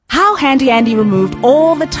Handy Andy removed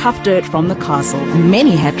all the tough dirt from the castle,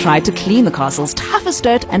 many had tried to clean the castle's toughest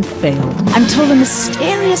dirt and failed, until the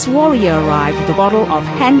mysterious warrior arrived with a bottle of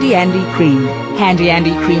Handy Andy cream. Handy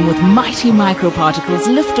Andy cream with mighty microparticles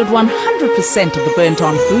lifted 100% of the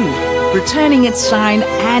burnt-on food, returning its shine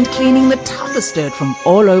and cleaning the toughest dirt from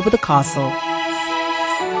all over the castle.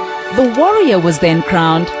 The warrior was then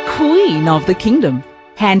crowned Queen of the Kingdom.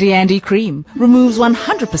 Handy Andy cream removes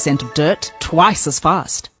 100% of dirt twice as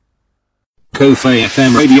fast. Kofi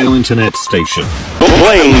FM radio internet station.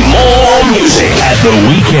 Playing more music at the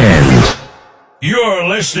weekend. You're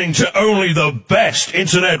listening to only the best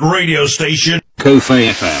internet radio station. Kofi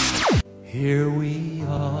FM. Here we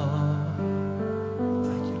are.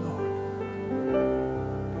 Thank you, Lord.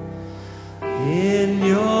 In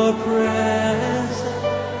your presence.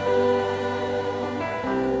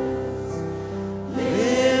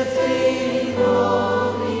 Lifting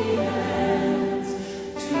holy hands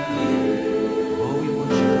to you. Oh, we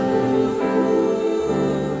worship.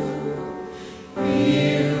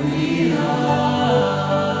 Here we are.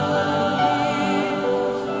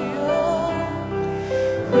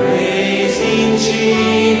 Praising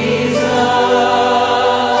Jesus.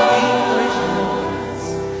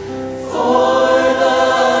 For the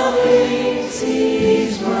things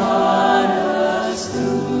He's brought us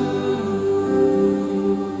through.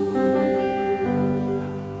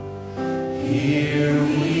 Here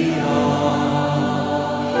we are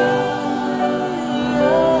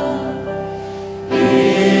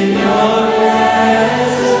in your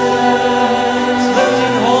presence,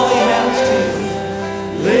 lifting holy hands to you,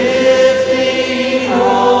 lifting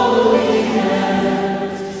holy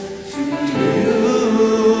hands to you.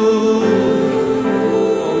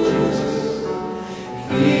 Oh Jesus,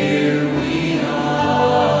 here we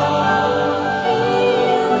are,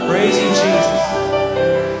 praising Jesus.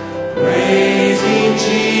 Praising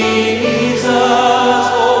Jesus,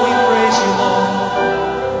 oh we praise you, Lord,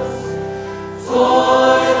 for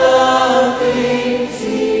the things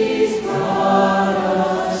He's brought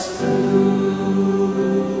us through.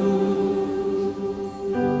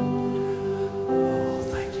 Oh,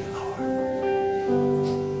 thank you,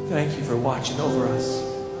 Lord. Thank you for watching over us.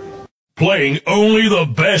 Playing only the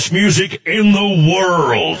best music in the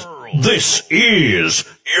world. This is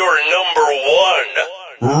your number one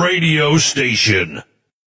radio station.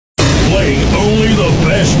 Playing only the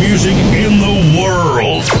best music in the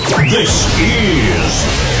world. This is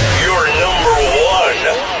your number one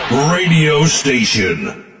radio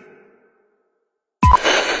station.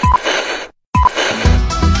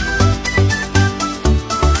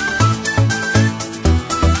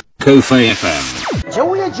 Kofi FM.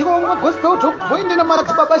 Jauya Jigonga Gospel to point in a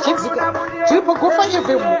Marataba Shipsika, Chipo Kofa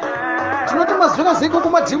FM. Tunatuma zuna ziko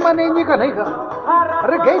kumatima nenyika naika.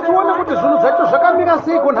 Regai tuone kuti zvinhu zvacho zvakamira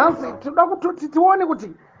sei kunhasi. Tinoda kuti tione kuti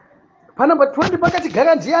panamba 20 pakati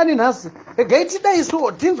gara ndiani nhasi. Regai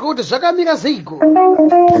tidaiso tinzwe kuti zvakamira seiko.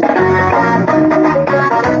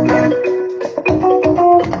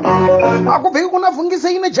 Akubvei kuna vhungisa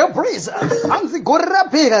ine Jabreza. Hanzi gore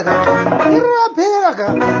rapera ka. Rapera ka.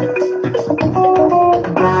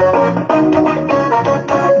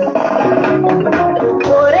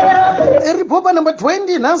 Ripopa number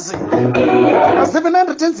 20 nhasi.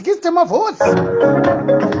 760 mavotes.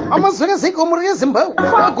 Amazweka seiko muri yeZimbabwe.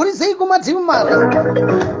 Aguri seiko matimu mara.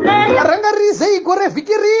 Arangari seiko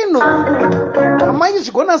revhiki rino. Amai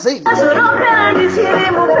zvigona sei.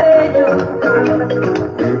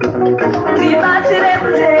 Tibatire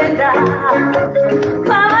kutenda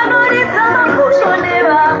pavanoridza mangosho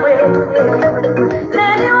nevamwe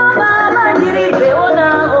neniwo mama ndiripewo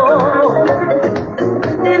navo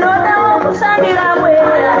ndinodawo kusangira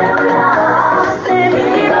mweya neni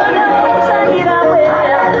ndinodawo kusangira mweya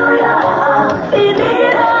ini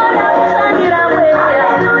ndinoda kusangira mweya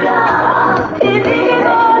ini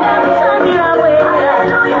ndinoda kusangira mweya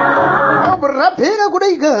rapera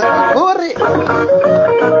kudaika gore.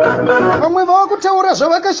 Vamwe vakutaura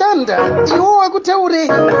zvavakashanda, iwo wakutaure,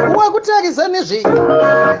 wakutarisa nezve.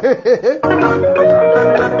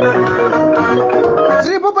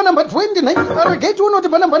 Tiripo pa number 29, arege tione kuti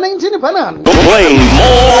pa number 19 panani. Playing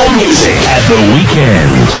more music at the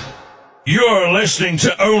weekend. You're listening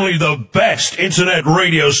to only the best internet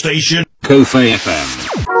radio station. Kofi FM.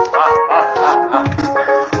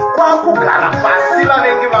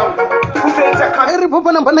 Ripo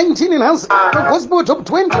pa number namba 19 nansi gospel top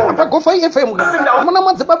 20 pagofa FM amuna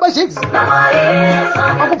madzibaba Shakes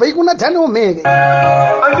akubva kuna Daniel Mege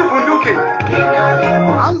andivhunduke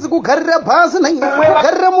hanzi kugarira bhazi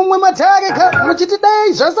kugarira mumwe matake ka muchiti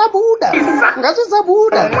dai zvasabuda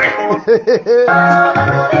ngazvisabuda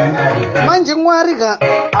manje Mwari ka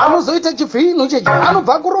anozoita chivhinu chechi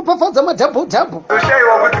anobva kuropafadza madhabhodhabho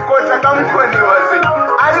ushayiwa kuti kotanga mukoniwa sei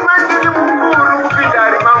ari mandiri mukuru kupinda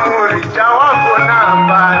ari mamuri chawagona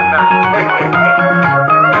hapana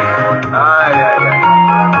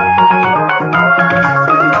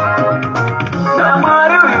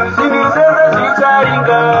namwari uzivisese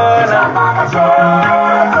zvicharingana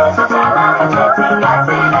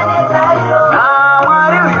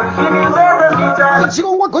namwari uzivisese zvicharingana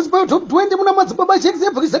chikongwa gospel top 20 muna madzibaba Shakes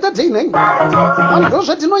every Saturday night andro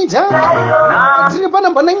zvatinoita tiri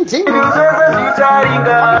panamba 19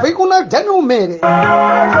 kubva kuna Daniel Mege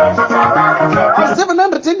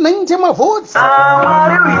 790 mavotes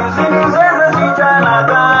namwari uzivisese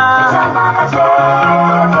zvichanaka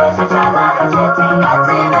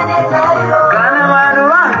kana vanhu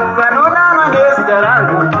vangu vanodana nezita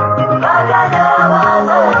rangu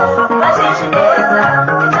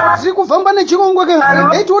tiri kufamba nechikongwa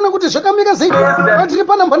ka tiona kuti zvakamira sei tiri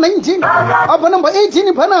panamba 19 apa namba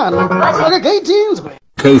 18 panano akagai tinzwe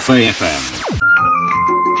Kofa FM.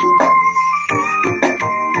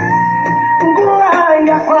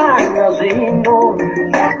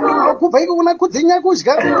 kubva iko kuna kudzinya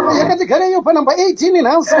kudya yakati gareyo panamba 18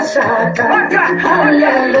 nhasi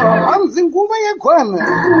hanzi nguva yakwana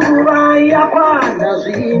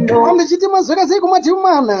ndichiti mazweka sei kumativi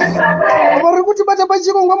mana vari kuti bata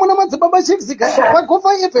pachikongwa muna madzibaba Shakes pagofa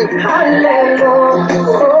FM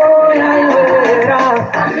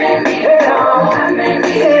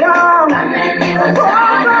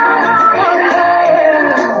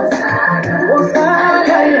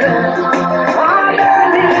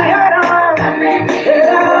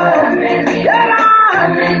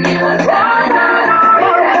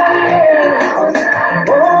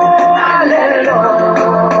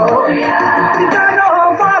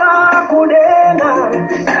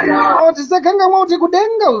tisakangamwa kuti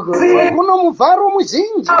kudenga uko kuno muvharo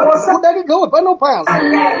muzhinji kudarikawo pano pasi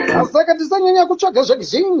saka tisanyanya kutsvaga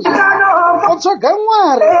zvakizhinji otsvaga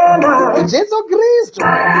Mwari Jesu Kristu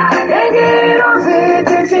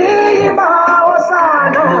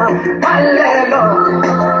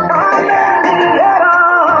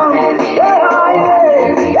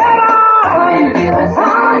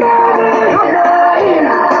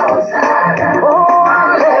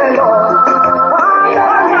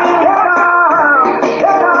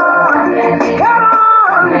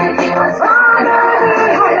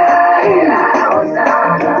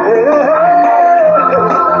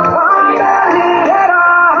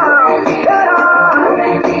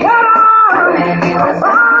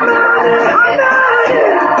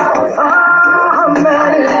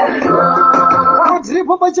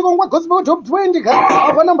tiripo pachikongwa gospel top 20 ka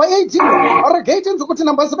apa namba 18 regai tinzwe kuti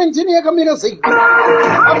namba 17 yakamira sei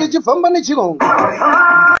ati chifamba nechikongwa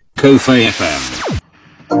Kofa FM.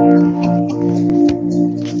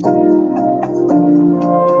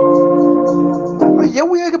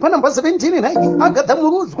 yeuya panamba 17 nai agadha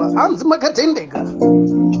murudzwa hanzi makatendeka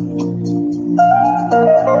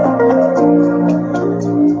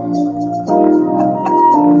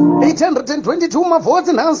 822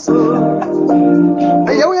 mavhotsi nhasi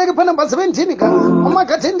yauya panamba 17 ka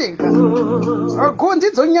makatendeka ko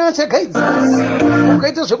ndidzo nyasha kaidzi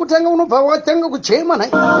ukaita zvekutanga unobva watanga kuchema nai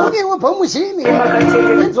uye wabva mushini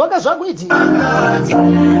idzwaka zvako iti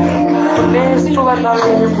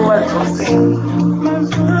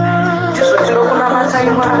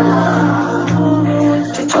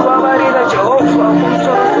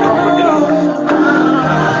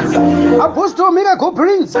Apostle Miracle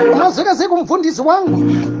Prince unazweka sei kumfundisi wangu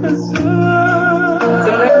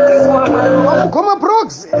wamukoma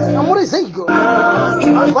Prox amuri seiko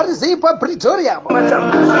vari sei paPretoria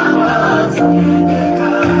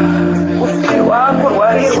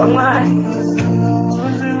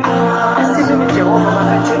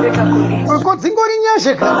ko dzingori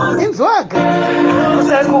nyasheka inzwaka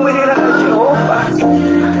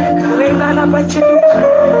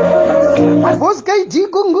Boska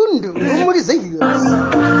idiko ngundu muri seiko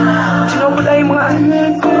tinokudai Mwari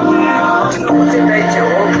tinokutendai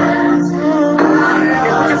Jehovha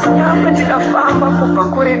nekuti tikafamba kubva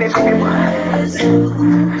kure nekune Mwari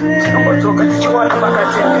tinongodzoka tichiwana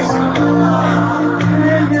makatendeka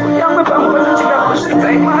kunyange pamwe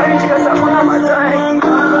tikakusvidzai Mwari tikasakona matai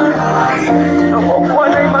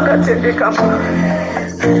tinongokuwanai makatendeka Mwari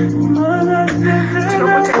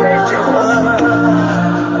tinokutendai Jehovha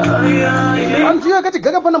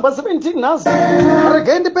akatigaga pa number 17 nhasi.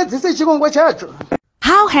 Regai ndipedzise chirongwa chacho.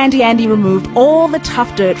 How Handy Andy removed all the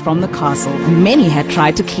tough dirt from the castle. Many had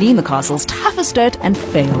tried to clean the castle's toughest dirt and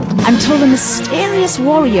failed, until the mysterious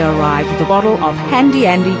warrior arrived with a bottle of Handy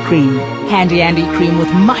Andy Cream. Handy Andy Cream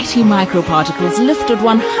with mighty microparticles lifted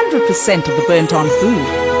 100% of the burnt-on food,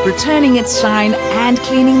 returning its shine and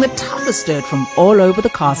cleaning the toughest dirt from all over the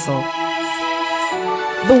castle.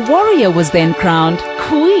 The warrior was then crowned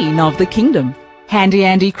Queen of the Kingdom. Handy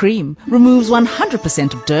Andy Cream removes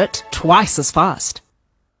 100% of dirt twice as fast.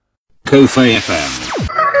 Kofe FM.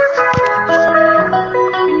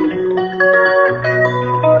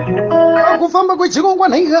 Akufamba kwechirongwa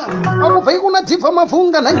nhaiga. Akubva kuna Tifa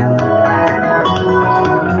Mafunga nhai.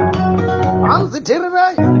 Hanzi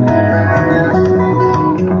tererai.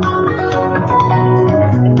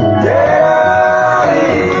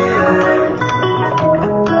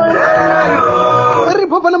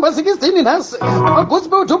 Pa number 16 nhasi.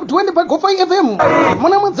 Gospel top 20 pa Kofa FM.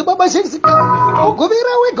 Muna madzibaba Shakespeare.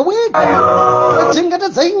 Ugovera wega wega.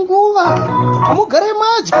 Chengetedzai nguva. Mugare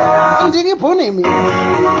madyo. Ndiripo nemi.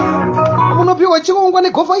 Munopiwa chirongwa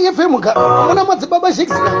neKofa FM ka. Muna madzibaba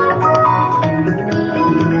Shakespeare.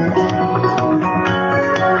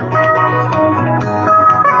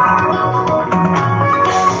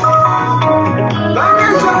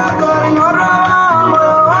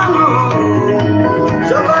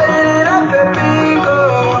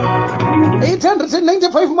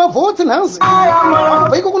 Mavotes nhasi.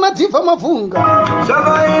 Vaiko kuna Tifa Mafunga.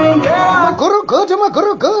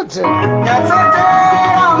 Magorogote.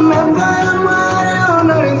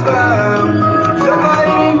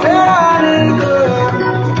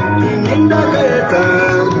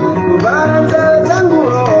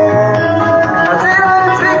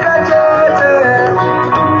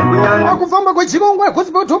 Akufamba kwechirongwa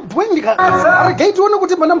Gospel top 20 ka. Regai tione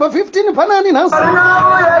kuti pa number 15 panani nhasi.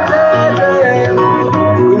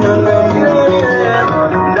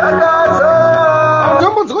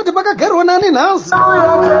 Tombonzwa pakagerwa nani nhasi.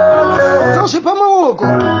 Tosvipa maoko.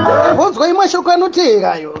 Bonzwai mashoko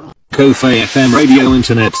anoteverayo. Kofe FM radio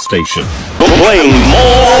internet station. Playing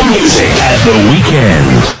more music at the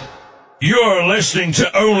weekend. You're listening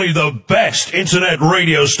to only the best internet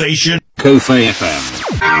radio station. Kofe FM.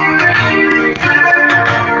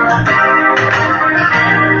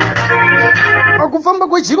 Akufamba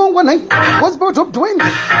kwechirongwa nhai. Gospel top 20.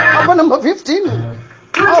 Apa number 15.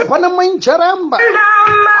 Apana Maincharamba.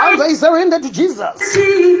 As I surrender to Jesus.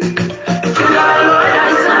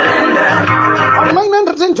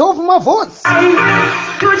 912 my votes. To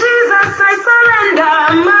Jesus I surrender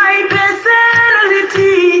my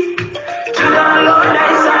personality. To the Lord I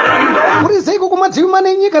surrender. Kurizeko kumadzima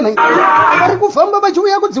nenyika nhai. Vari kufamba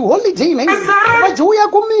vachiuya kudziholiday nhai. Vachiuya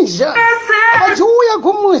kumisha. Vachiuya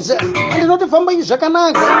kumusha. Ndinotifamba izvi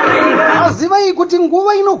zvakanaka. Azivai kuti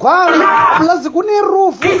nguva inokwana. Plus kune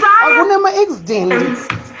rufu. Hakune ma-accidents.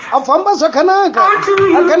 Afamba zvakanaka.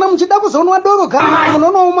 Kana muchida kuzonwa doroka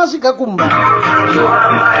munonowo masvika kumba.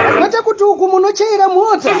 Kwete kuti uku munocheera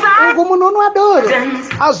mota, uku munonwa doro.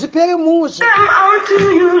 Azvipere musha. Unto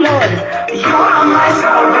you, Lord, you are my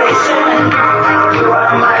salvation. You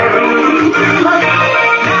are my redeemer.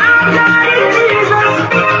 I've got it, Jesus.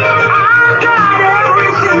 I've got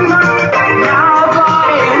everything. Now I've got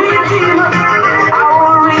a redeemer. I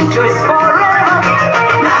will rejoice forever.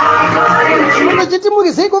 Now I've got it, Jesus. Chiti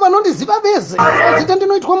murizeko vanondiziva vese. Zita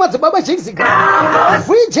ndinoitwa madzibaba Shakespeare.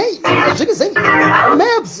 Free J, Shakespeare.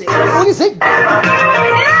 Maps, murizeko. Now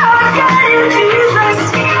I've got it, Jesus.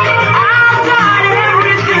 I've got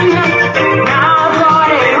everything. Now I've got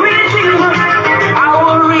a redeemer. I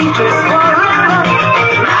will rejoice forever.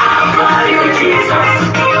 Now I've got it, Jesus.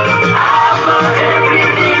 I've got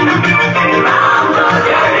everything. Now I've got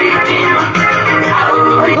a redeemer. I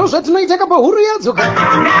will Ndozvatinoitaka pahuru yadzoka. Now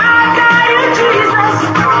I've got it, Jesus.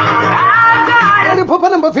 I've got it. Aripo pa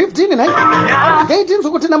number 15 nhai.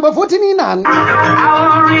 Gaitinzwa kuti number 14 inani. I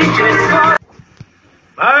will rejoice forever.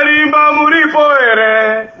 Marimba muripo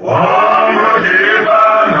ere.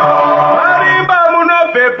 Marimba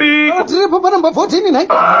munopepi. Tiripo pa number 14 nhai.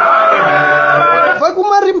 Kubva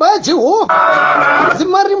kumarimba aJehovha.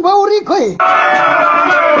 Zimarimba uriko here.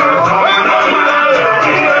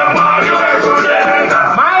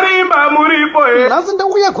 Marimba muripo ere. Nhasi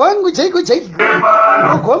ndauya kwangu chaiko.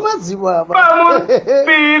 Gomadziwa apa.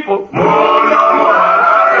 Piko.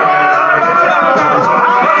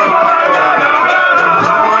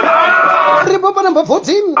 Ripo number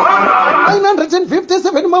 14.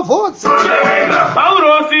 957 my votes.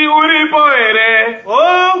 Paurosi uripo ere.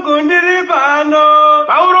 Ngundiri pano.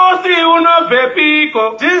 Paurosi unopepiko.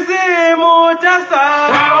 Tisimu chasa.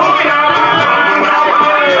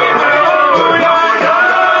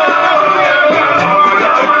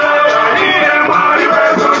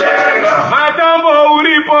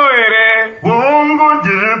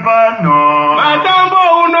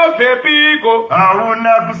 pepiko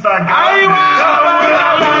hauna kusaga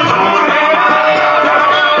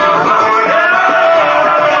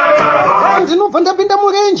ndinobva ndapinda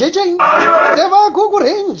murenje chai ndevako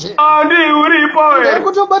kurenje andi uripo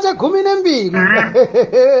ndakutobata 12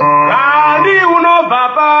 andi unobva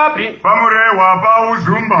papi pamurewa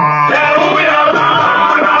pauzumba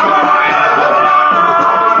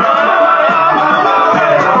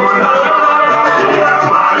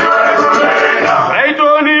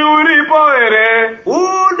raitoni uripo ere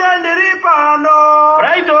ude ndiri pano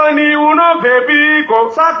raitoni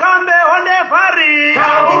unobvepiko sakambe ondepari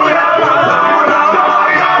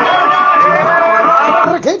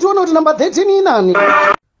rakaitiona kuti number 13 inani.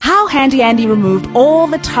 How Handy Andy removed all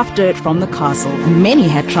the tough dirt from the castle. Many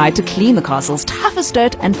had tried to clean the castle's toughest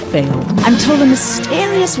dirt and failed, until the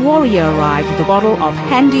mysterious warrior arrived with a bottle of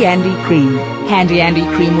Handy Andy Cream. Handy Andy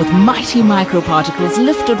Cream with mighty microparticles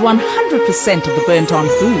lifted 100% of the burnt-on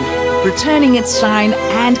food, returning its shine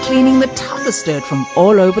and cleaning the toughest dirt from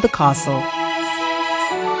all over the castle.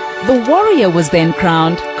 The warrior was then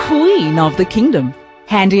crowned Queen of the Kingdom.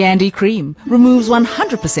 Handy Andy Cream removes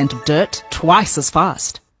 100% of dirt twice as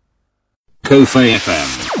fast. Kofi FM.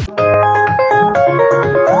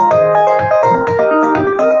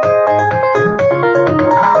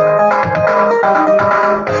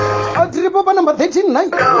 Tiripo pa number 13 nai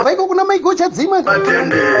vaiko kuna maigocha dzima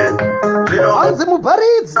hanzi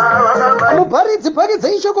mubharidzi pake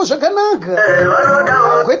dzeishoko zvakanaka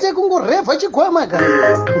kwete kungorevha chikwama ka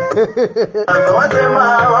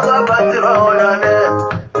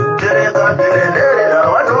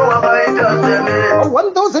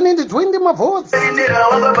 1020 mavotes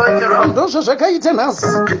ndozvo zvakaita nhasi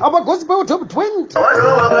apa gospel top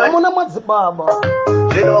 20 amuna madzibaba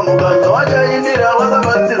zvino muganzo wachaindira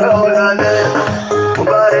wakabatsira unane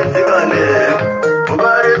mubaridzi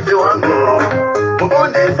wangu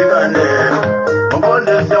mupondesi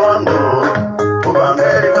wangu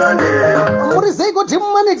mubangerikane muri sei kuti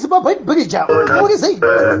mumanex pabhaibhirija muri sei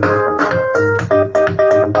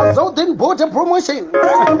Southern Border Promotion.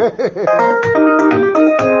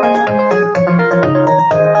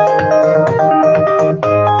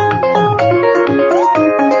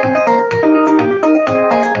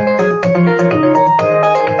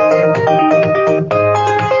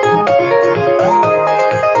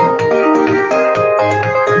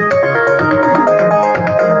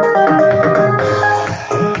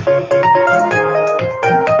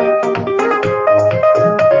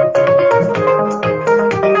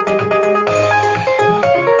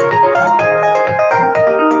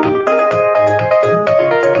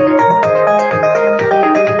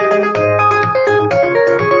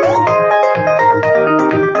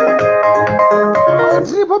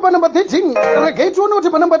 Rakaitiona kuti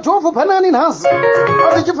pa number 12 panani nhasi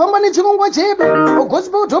tichifamba nechirongwa chedu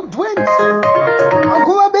gospel top 20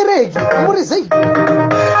 kuvabereki muri sei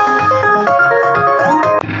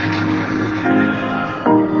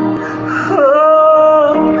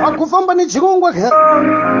akufamba nechirongwa ka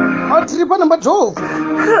tiri pa number 12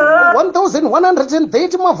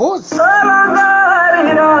 1130 mavotes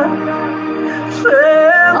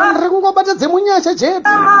ndiri kungobata dzemunyasha chedu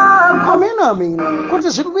amen kuti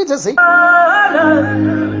zviri kuita sei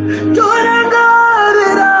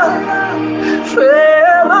torangarira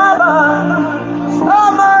zvevava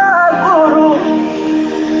samakuru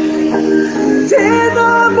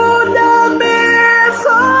tinobuda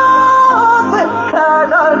meso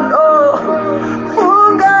pekanano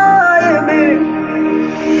ungaimi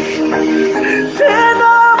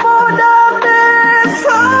tinobuda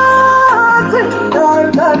meso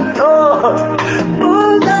pekanano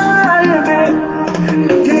ungaimi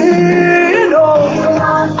tino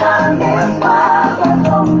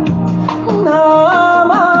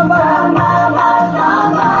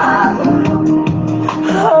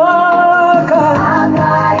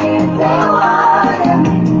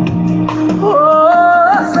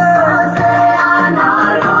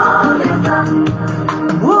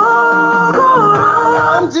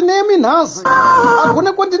nhasi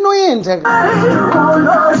hakuna kwandinoenda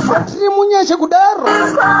tiri munyasha kudaro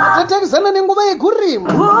tatakisana nenguva yekurima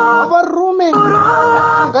varume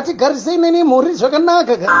ngatigarisei neni mhuri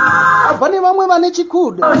zvakanaka pane vamwe vane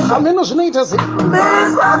chikuda ameno zvinoita sei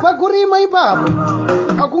pakurima ipapo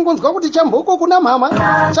akungonzwa kuti chamboko kuna mama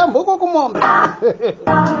chamboko kumombe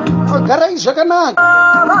garai zvakanaka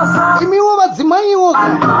imiwo vadzimaiwo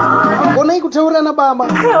agonai kutaurirana baba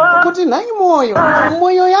kuti nhai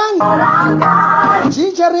mwoyo yangu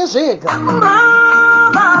chicharezveka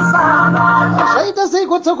zvaita sei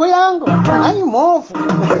kotsoko yangu nhai mhofu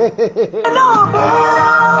no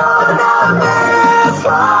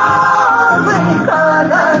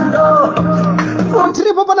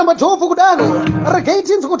namba 12 kudaro regei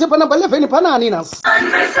tinzi kuti pa namba 11 pana aninas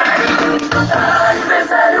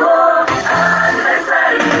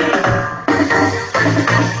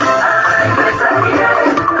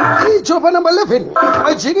icho pa namba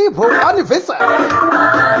 11 chiripo anniversary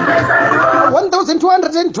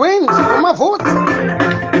 1220 mavotes.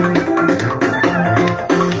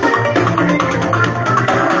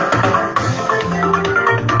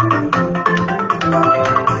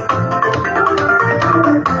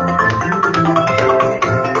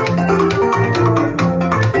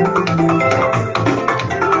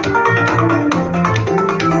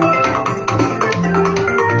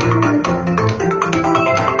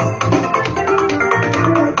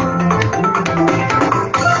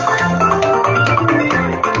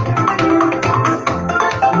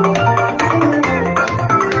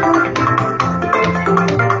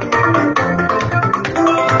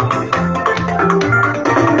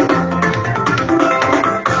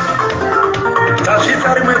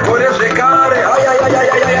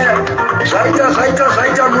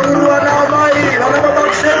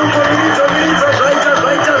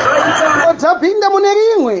 Tapinda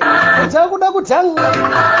munerimwe takuda kutanga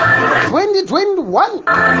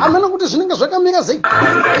 2021 amana kuti zvinenge zvakamira sei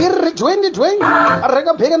iri 2020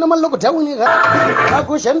 rakapfeka namalockdown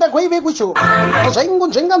akushanda kwaive kucho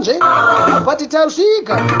zvaingonzvenga but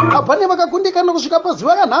tasvika pane vakakundikana kusvika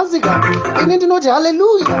pazuva ranhasika ini ndinoti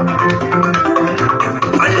haleluya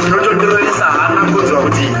manje zvinotondirovesa hana kunzwa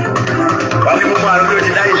kuti pane mumwe anototi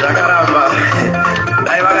dai zvakaramba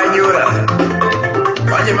dai vakanyora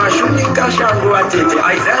manje mashunika shangu atete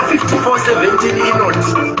Isaiah 54:17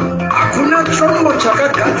 inoti hakuna chombo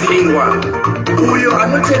chakagadzirirwa uyo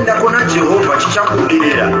anotenda kuna Jehovha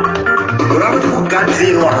chichabudirira kurava kuti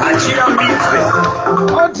kugadzirwa hachirambidzwe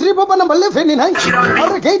tiripo pa namba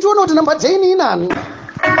 11 regei tiona kuti namba 10 inani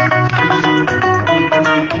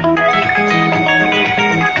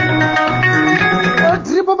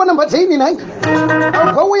tiripo pa namba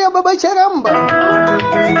 10 kwauya baba charamba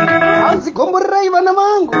hanzi gomborerai vana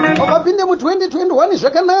vangu vakapinde mu 2021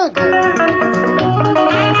 zvakanaka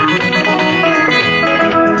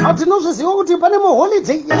hatinozviziva kuti pane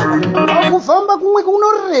maholiday kufamba kumwe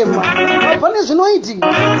kunorema pane zvinoitika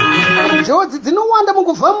njodzi dzinowanda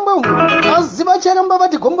mukufamba asi vacharamba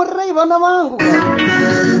vati gomborerai vana vangu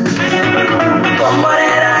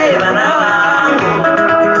Gomborerai vana vangu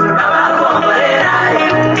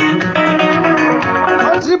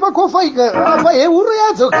tiripa kofaika apa heuru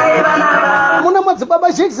yadzo muna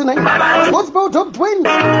madzibaba Jackson gospel top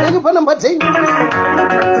 20 iri pa namba 10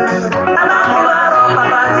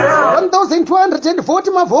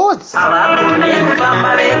 1240 mavotes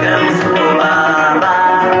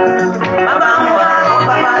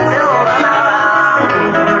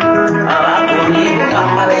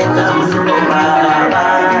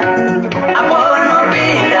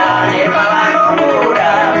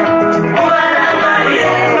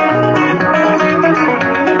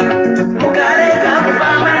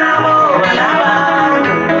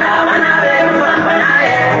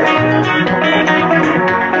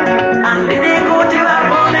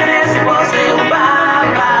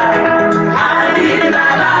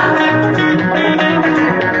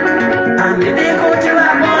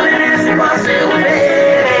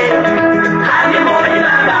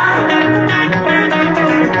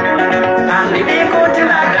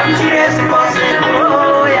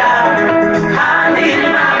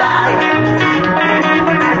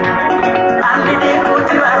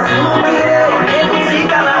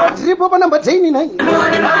pa namba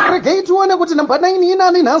 10 regei tione kuti namba 9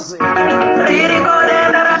 inani nhasi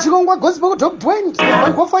chikongwa gospel top 20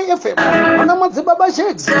 pakofa FM ana madzibaba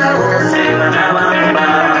sheds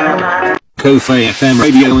Kofa FM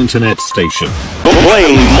radio internet station.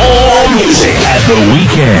 Playing more music at the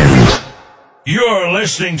weekend. You're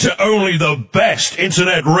listening to only the best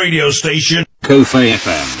internet radio station, Kofa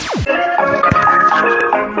FM.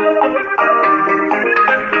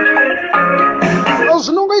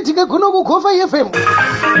 zvinongoitika kuno kukofa FM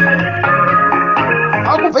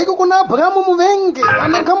akubva iko kuna Abrahamu muvenge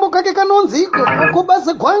ane kambo kake kanonziko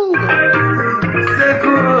kubasa kwangu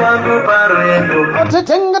sekuru wangu parendo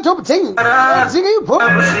tatenga top 10 zikaipo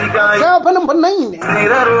pa namba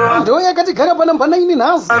 9 ndo yakatigara pa namba 9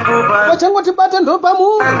 nhasi vachangotibata ndo pamu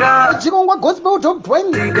chikongwa gospel top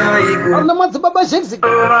 20 ana madzibaba Jackson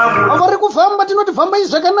avari kufamba tinoti fambai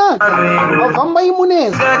zvakanaka fambai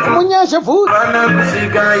muneza munyasha bvudzi vana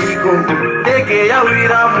kusvika iko ndege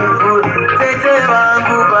yawira muvhu tete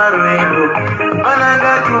vangu parendo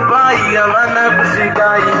vananga Dubai havana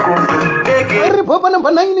kusvika iko ndege iripo pa namba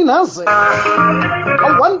 9 nhasi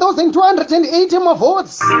 1280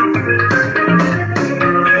 mavotes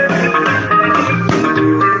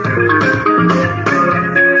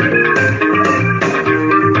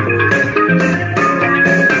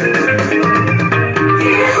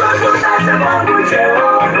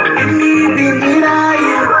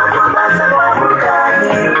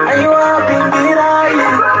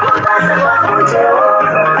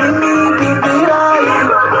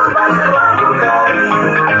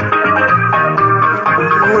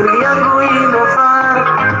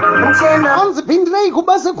pindirai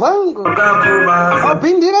kubasa kwangu,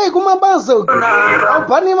 pindirai kumabasa.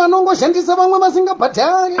 Pane vanongoshandisa vamwe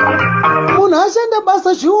vasingabhadhari. Munhu ashanda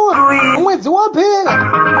basa shuwa, mwedzi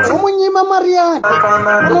wapera, umunyima mari yake.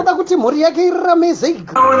 Unoda kuti mhuri yake irarame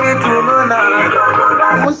zega.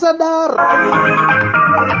 Musadaro.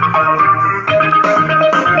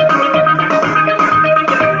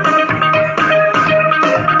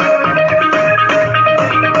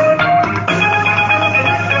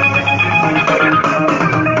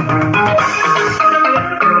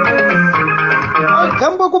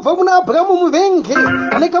 Kambo kubva kuna Abrahamu muvengi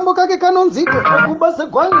ane kambo kake kanonziko kubasa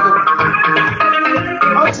kwangu.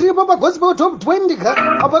 Tiripo pa Gospel Top 20 ka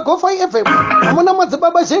apa Go5 FM amuna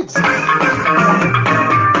madzibaba Shakes.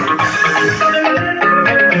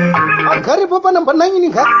 Akaripo pa number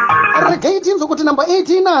 9 ka regai tinzo kuti number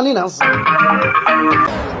 18 ani nasi.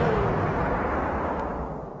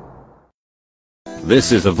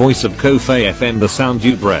 This is the voice of Ko-Fi FM, the sound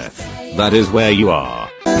you breath. That is where you are.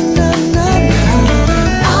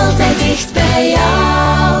 Altijd dicht bij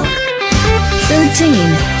jou.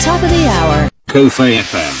 13, top of the hour. Ko-Fi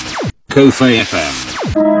FM. Ko-Fi FM.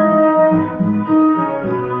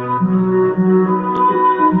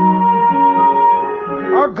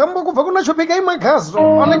 Kambo kubva kuna Shopika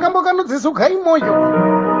imakazo ane kambo kanodzisuka imoyo.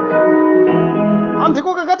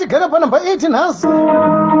 Andiko kakati gara pa number 18 hasi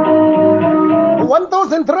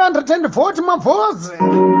 1340 mavhozi.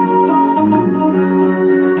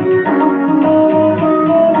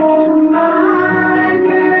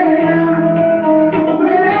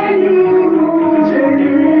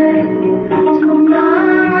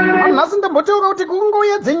 Nhasi ndambotaura kuti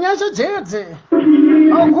kungoedze nyasha chete,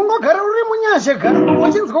 kungogara uri munyasha ka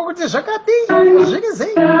uchinzwa kuti zvakadii zviri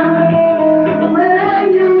sei.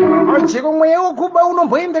 Chero mweya wekuba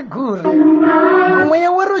unomboende kure,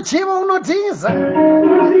 mweya weruchiva unotiza.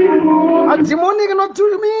 Dhimoni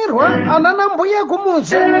rinotumirwa anana mbuya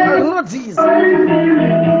kumusha rinotiza.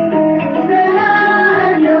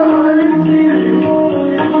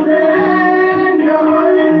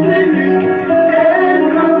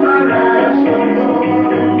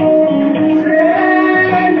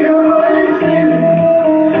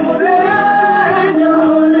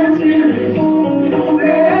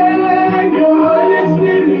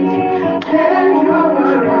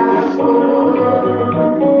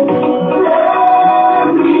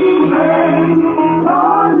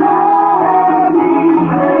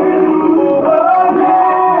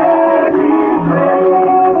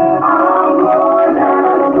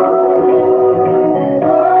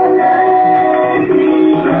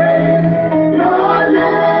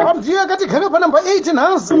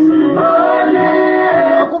 Nasi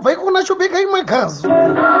kubva kuna Shopika imakazo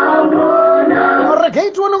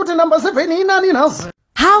regai tione kuti number 7 inani nasi.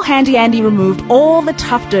 How Handy Andy removed all the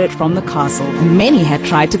tough dirt from the castle. Many had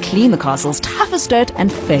tried to clean the castle's toughest dirt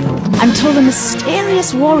and failed, until the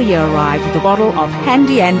mysterious warrior arrived with a bottle of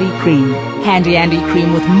Handy Andy Cream. Handy Andy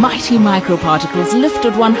Cream with mighty microparticles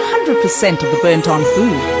lifted 100% of the burnt-on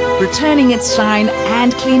food, returning its shine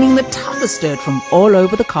and cleaning the toughest dirt from all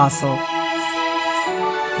over the castle.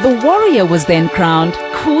 The warrior was then crowned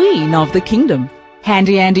Queen of the Kingdom.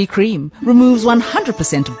 Handy Andy Cream removes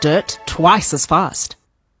 100% of dirt twice as fast.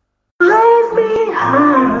 Raise me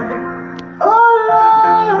high, oh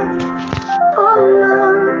Lord, oh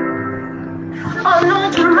Lord, oh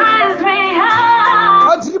Lord, you raise me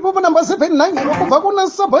high. Tiripo pa number 79 kubva kuna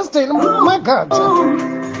Sebastian Magaja.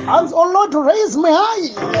 Hands, oh Lord, raise me high.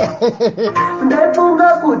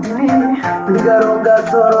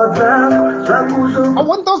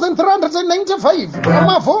 1,395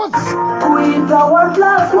 my votes.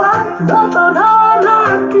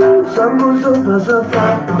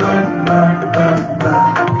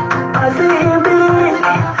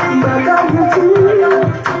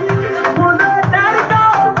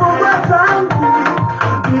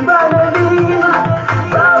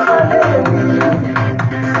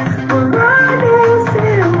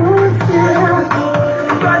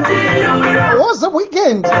 Was a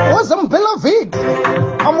weekend, was a Bella Vig.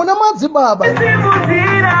 Amuna Madzibaba.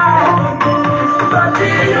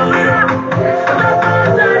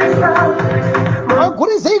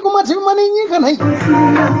 Akurizei kumatimani nyika nai.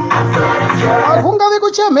 Akungave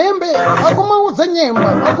kuchemembe, akumaudza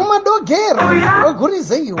nyemba, akumadogero.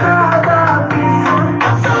 Akurizei.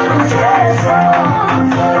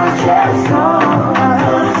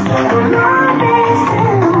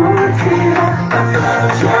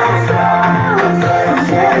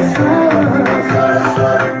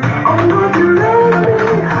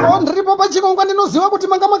 Ndiripo pachikongwa ndinoziva kuti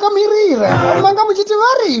manga makamirira, manga muchiti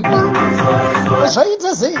varipo.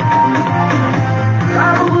 Zvaita sei?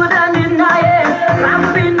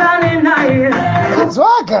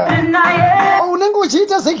 Zwaka unenge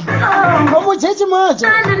uchiita sei pamuchechi macho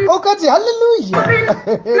ukati haleluya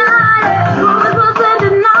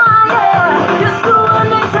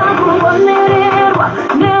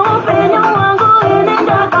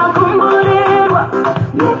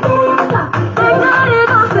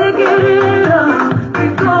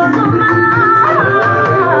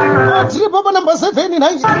tiri papa number 7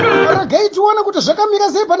 nai regai tiona kuti zvakamira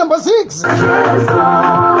sei pa number 6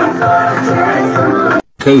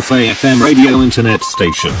 Kofe FM radio internet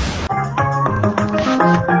station.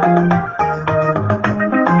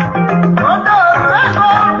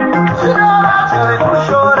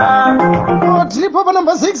 tiri papa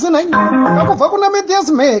number 6 nai kakubva kuna Matthias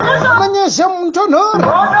Meg manyasha mutonhoro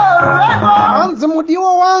hanzi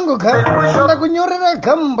mudiwa wangu ka kunyorera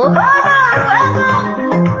gambo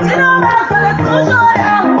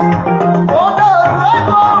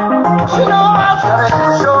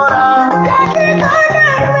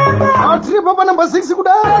tiri papa number 6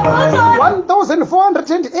 kuda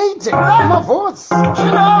 1480 mavotes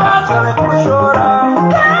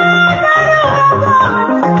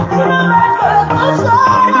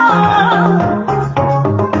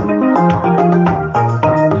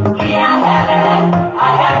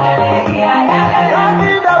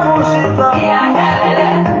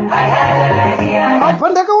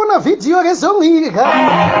pandakaona vhidhiyo resong iri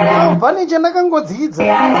pane chandakangodzidza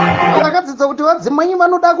ndakadzidza kuti vadzimai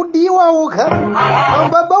vanoda kudiwawo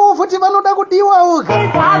babavo futi vanoda kudiwawo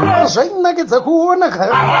zvainakidza kuona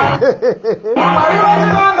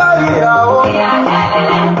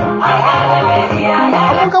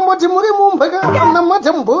mukamboti muri mumba na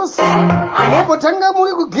madam boss mopotanga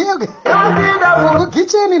muri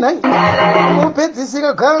kukicheni nai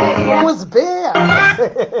mopedzisira muzibheya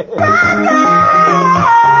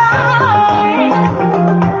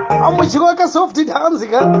amuchiwaka soft dance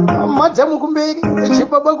madhamu kumberi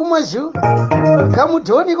chibaba kumashure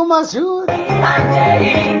kamudhoni kumashure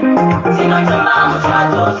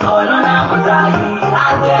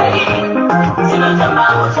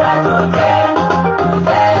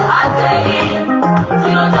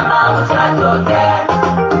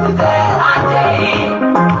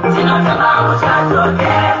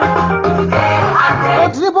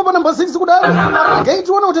tiri papa number 6 kudaro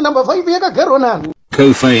gaitiona kuti number 5 yakagarwa nani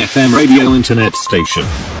Kofe FM radio internet station.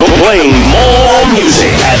 Playing more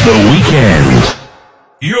music at the weekend.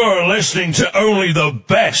 You're listening to only the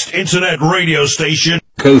best internet radio station,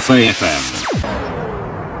 Kofe FM.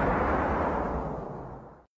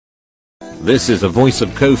 This is the voice of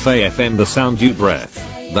Kofe FM, the sound you breath.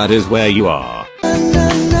 That is where you are.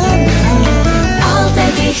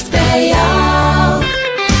 Altijd dicht bij jou.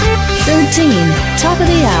 13, top of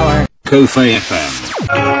the hour. Kofe FM.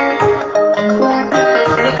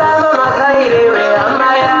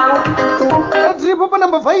 tiri papa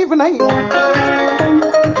number 5 nai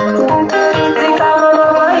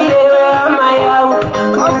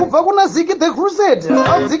akubva kuna Ziki the Crusade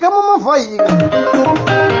adzika mamavhai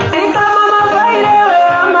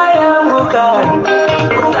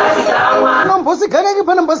nambosi gareki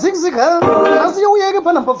pa number 6 asi youyeki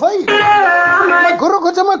pa number 5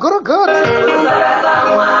 magorogota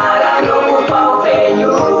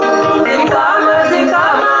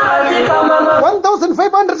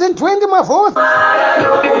 1520 mavotes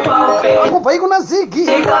akubva kuna Ziki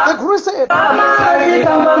the Crusade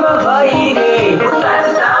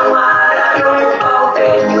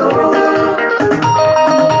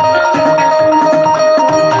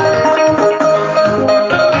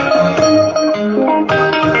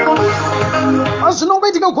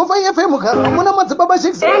azvinomboitika Kofa FM muna madzibaba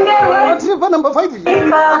 6 tiri pa number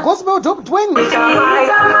 5 gospel top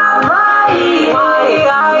 20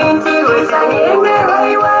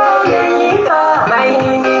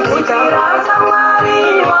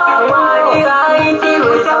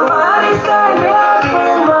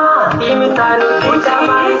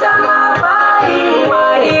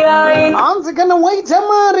 hanzi kana waita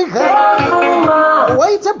mari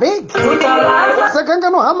waita big saka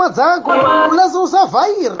ngano hama dzako ulazo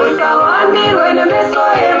usavhaira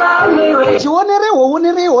chionerewo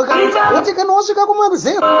woti kana wasvika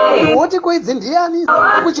kumabuzero woti koidzi ndiani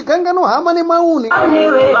kuchikangano hama nemauni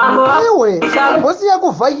aiwe bosi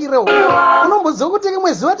yakuvhairawo unomboziva kuti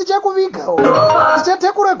rimwe zuva tichakuvigawo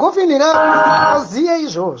tichatekura gofini aziye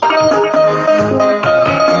izvozvo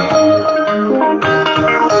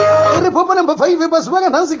iri popa number 5 pazuva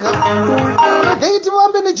kanhansika regai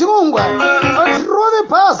tivambe nechirongwa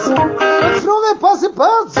tirove pasi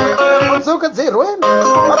bhazi tsoka dzerwena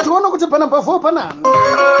tiona kuti pa number 4 panani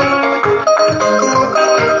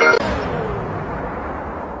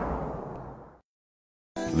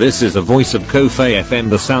This is the voice of Kofe FM,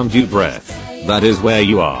 the sound you breath. That is where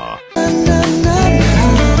you are.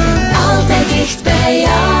 Altijd dicht bij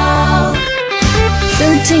jou.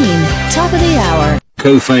 13, top of the hour.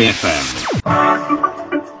 Kofe FM.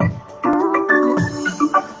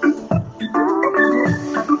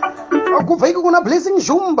 Kubva kuna Blessing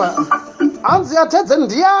Shumba anzi atedze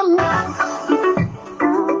ndiani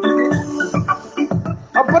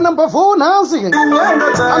apa number 4 nansi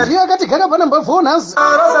anzi akati gara pa number 4 nansi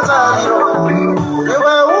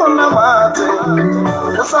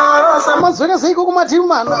mazweka seiko kumatimu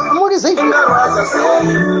mana muri seiko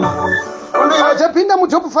achapinda mu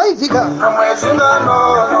top 5 ika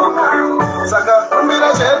saka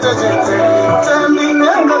kumbira chete tendi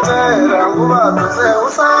nyangatera nguva dzose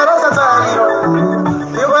usarasa tariro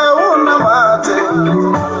iwe una mate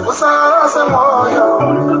usarasa moyo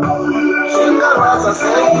shingarwadza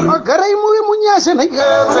sei agara imuvi munyasha nhaiga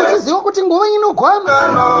uchiziva kuti nguva inogwana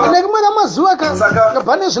nerimwe ramazuva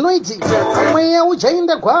pane zvinoitika mweya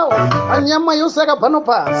uchaenda kwawo anyama yose akabva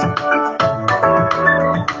pasi.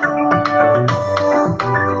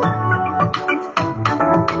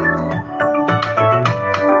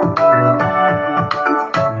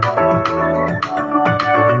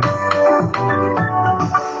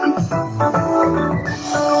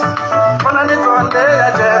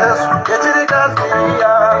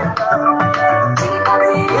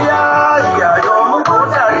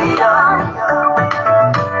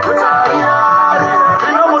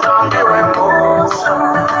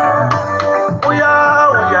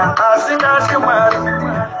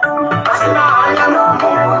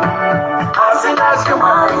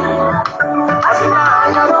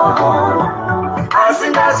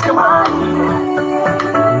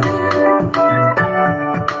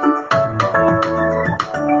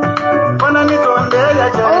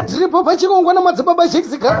 Tiripo pachirongwa namadzibaba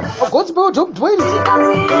Jexika gospel top 20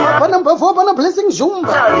 pa number 4 pana Blessing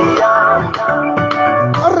Shumba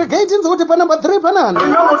regai tinzi kuti pa number 3 panani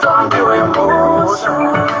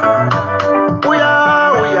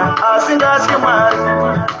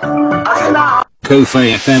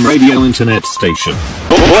Kofe FM radio internet station.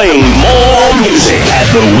 Playing more music at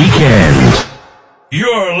the weekend.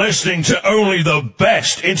 You're listening to only the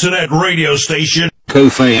best internet radio station.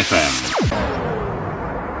 Kofe FM.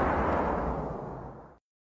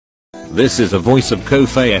 This is the voice of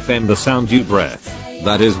Kofe FM, the sound you breath.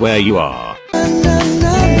 That is where you are.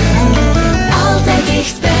 Altijd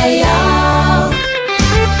dicht bij jou.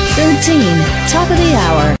 13, top of the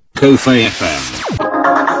hour. Kofe FM.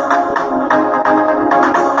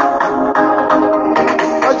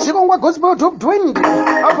 Chirongwa gospel top 20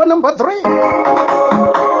 apa number 3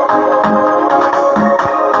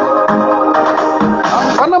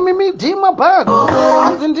 pana mimi dima bado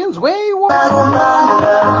anzi ndinzweiwo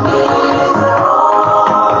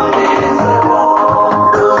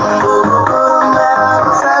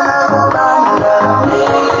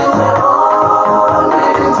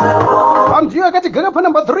andiyo akati gara pa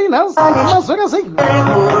number 3 nansi mazweka sei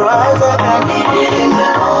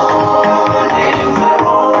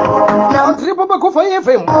tiripo paKofa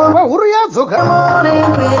FM pahuru yadzoka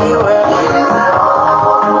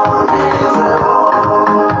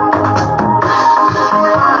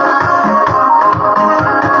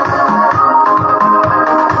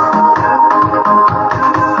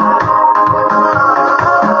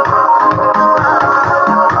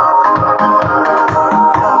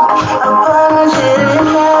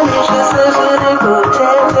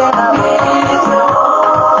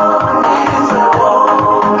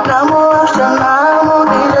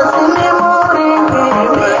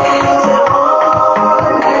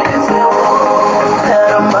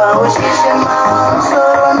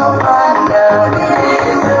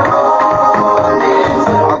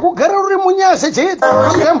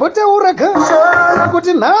ngamboteureka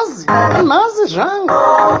kuti nhasi zvangu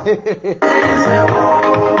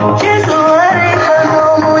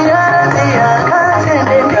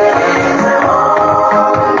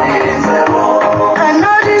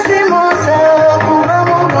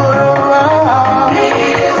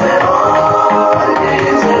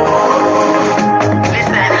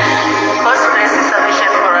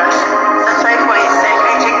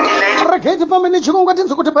pamene chirongwa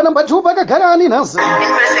tinzi kuti pa number 2 pakagara ani nhasi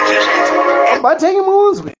batei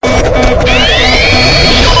munzwi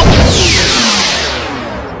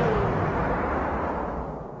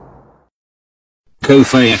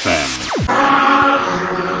Kofe FM.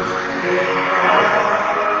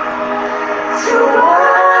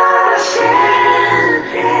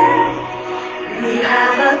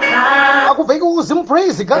 akubva ikuzimu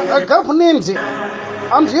praise government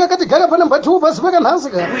Andrea katigara pa number 2 pasi pakanhasi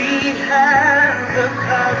ka. We have the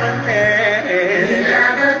covenant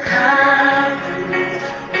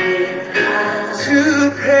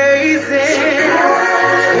to praise Him.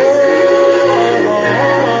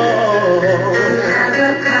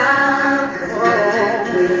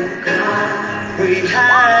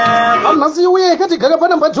 Masi uye katigara pa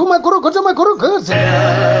number 2 makurukota.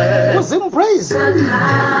 Kuzim praise.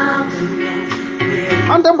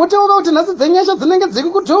 Andambotauka kuti nhasi dzenyasha dzinenge dziri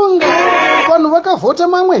kutonga vanhu vakavhota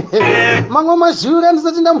mamwe mazhuru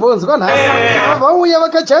andisati ndambonzwa nhasi vauya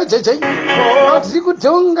vakachaichachai tiri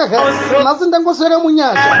kutonga nhasi ndangoswera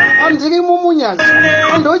munyasha andirimo munyasha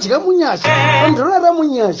andodya munyasha andorara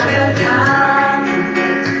munyasha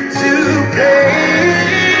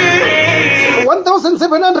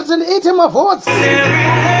 1780 mavotes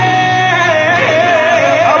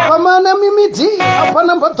apamana mimiti apa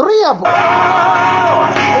number 3 apo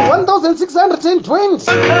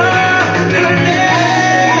 1620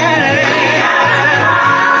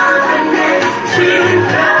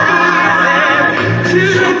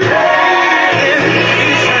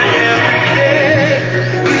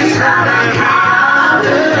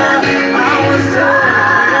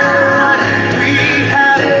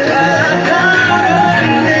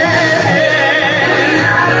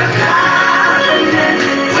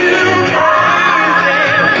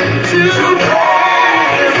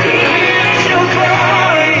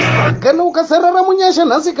 kana ukasarara munyasha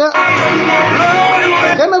nhasika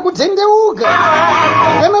kana kutendeuka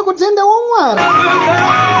kana kutenda womwari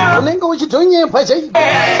unenge uchitonyepa chaiko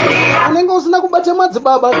unenge usina kubata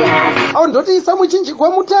madzibaba au ndoti isa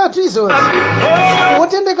muchinjikwa mutatu izvozvi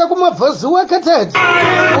wotendeka kumabvazuva katatu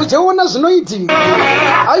uchaona zvinoitika.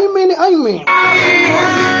 Amen.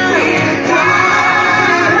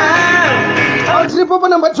 Tiripo pa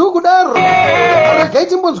number 2 kudaro regai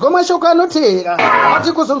timbonzwa mashoko anotera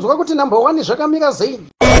ati kuzonzwa kuti number 1 zvakamira sei.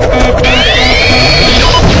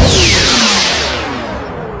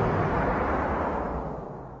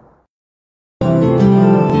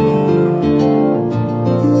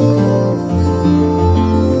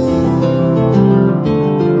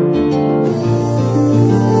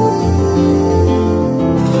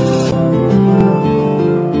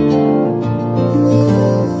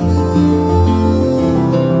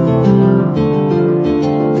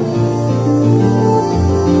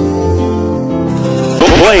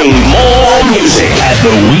 Playing more music at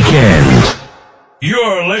the weekend.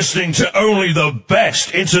 You're listening to only the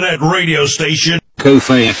best internet radio station,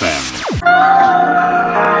 Kofe FM.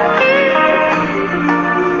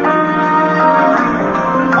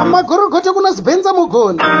 Amagorogota kuna Spencer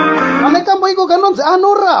Mugoni ane kambo iko kanonzi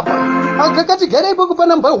anorapa akakati gara ipo pa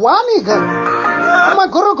number 1 ika.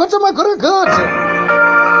 Amagorogota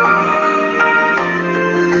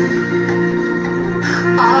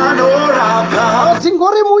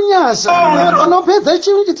tingori munyasha tinopedza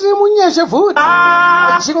chiviri tiri munyasha futi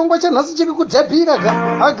chirongwa chanhasi chiri kudhabhira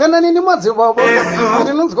agana nini madzibaba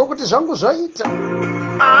ndinonzwa kuti zvangu zvaita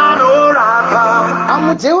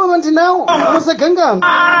amutewewo ndinawo musagangana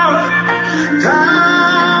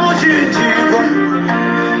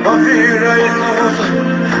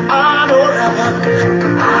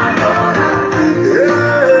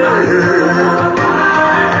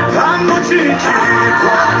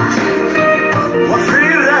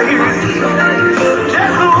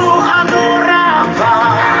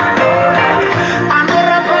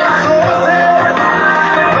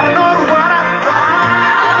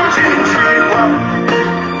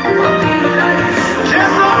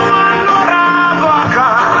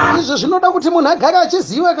zvinoda kuti munhu agare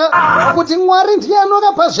achiziva kuti Mwari ndiye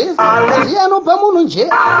anorapa zvese, ndiye anopa munhu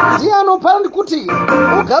njere, ndiye anopa kuti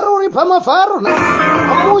ugare uri pamavharo.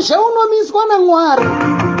 Musha unomiswa naMwari,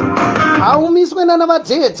 haumiswe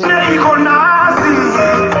nanavatete.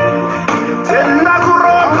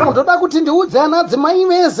 Ndoda kuti ndiudze anadzimai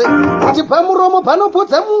vese kuti pamuromo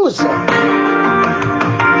panopodza musha.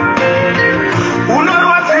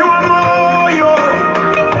 Unorwadziwa moyo,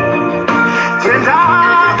 tenda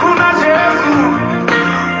kuna Jesu,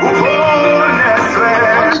 uponeswe.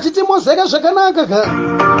 Ndichiti mozeka zvakanaka ka.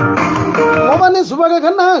 Mova nezuva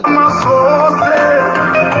rakanaka. Masose,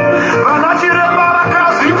 vanachiremba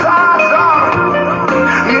vakazvitadza.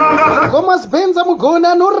 Koma Spencer Mugoni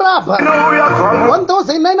anorapa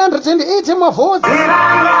 1980 mavhotsi.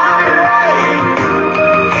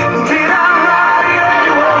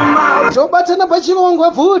 Tobatana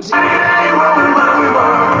pachirongwa futi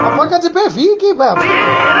pakati pevhiki baba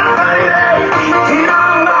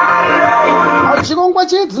chirongwa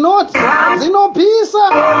chedzinoti dzinopisa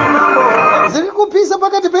dziri kupisa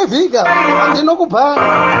pakati pevhiga. Ndinokupa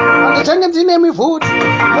ndichange ndine mivhudzi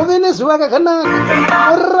muve nezuva rakanaka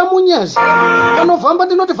morira munyasha kanofamba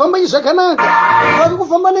ndinoti fambai zvakanaka vari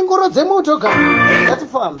kufamba nengoro dzemotokari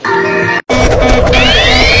ngatifambe.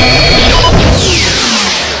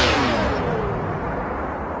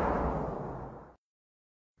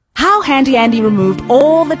 How Handy Andy removed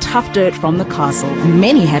all the tough dirt from the castle.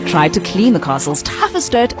 Many had tried to clean the castle's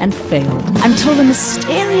toughest dirt and failed, until the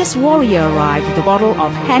mysterious warrior arrived with a bottle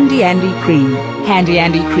of Handy Andy Cream. Handy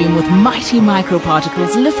Andy Cream with mighty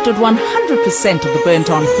microparticles lifted 100% of the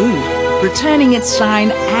burnt-on food, returning its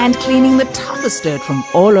shine and cleaning the toughest dirt from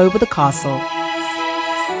all over the castle.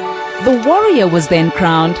 The warrior was then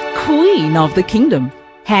crowned Queen of the Kingdom.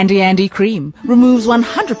 Handy Andy Cream removes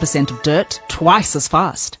 100% of dirt twice as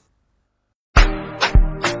fast.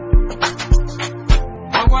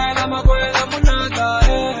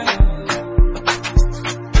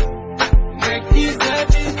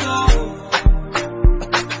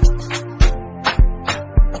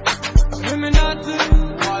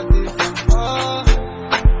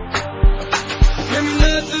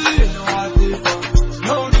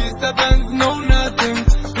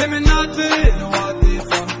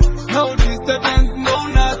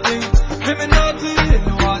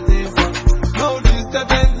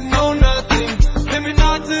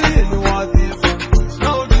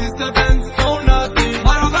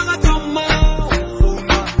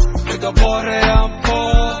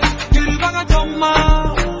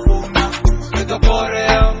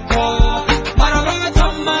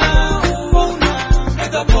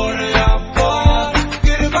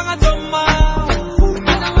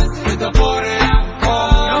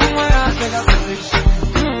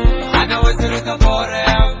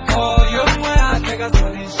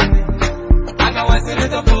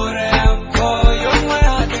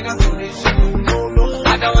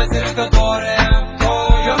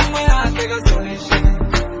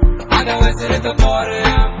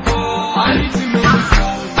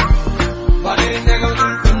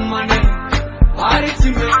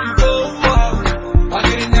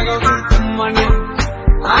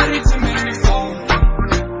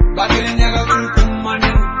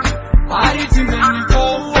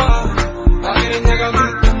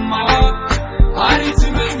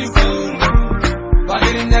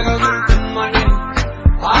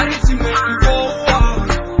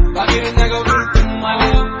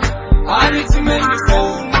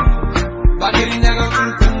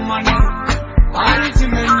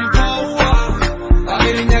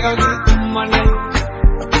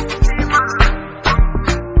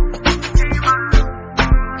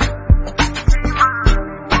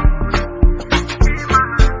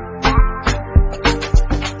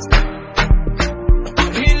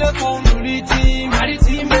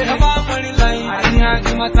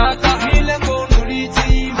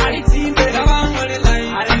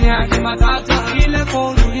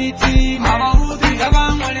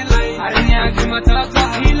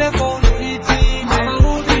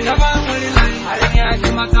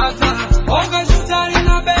 Oga shutari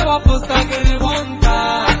na bewa posta kere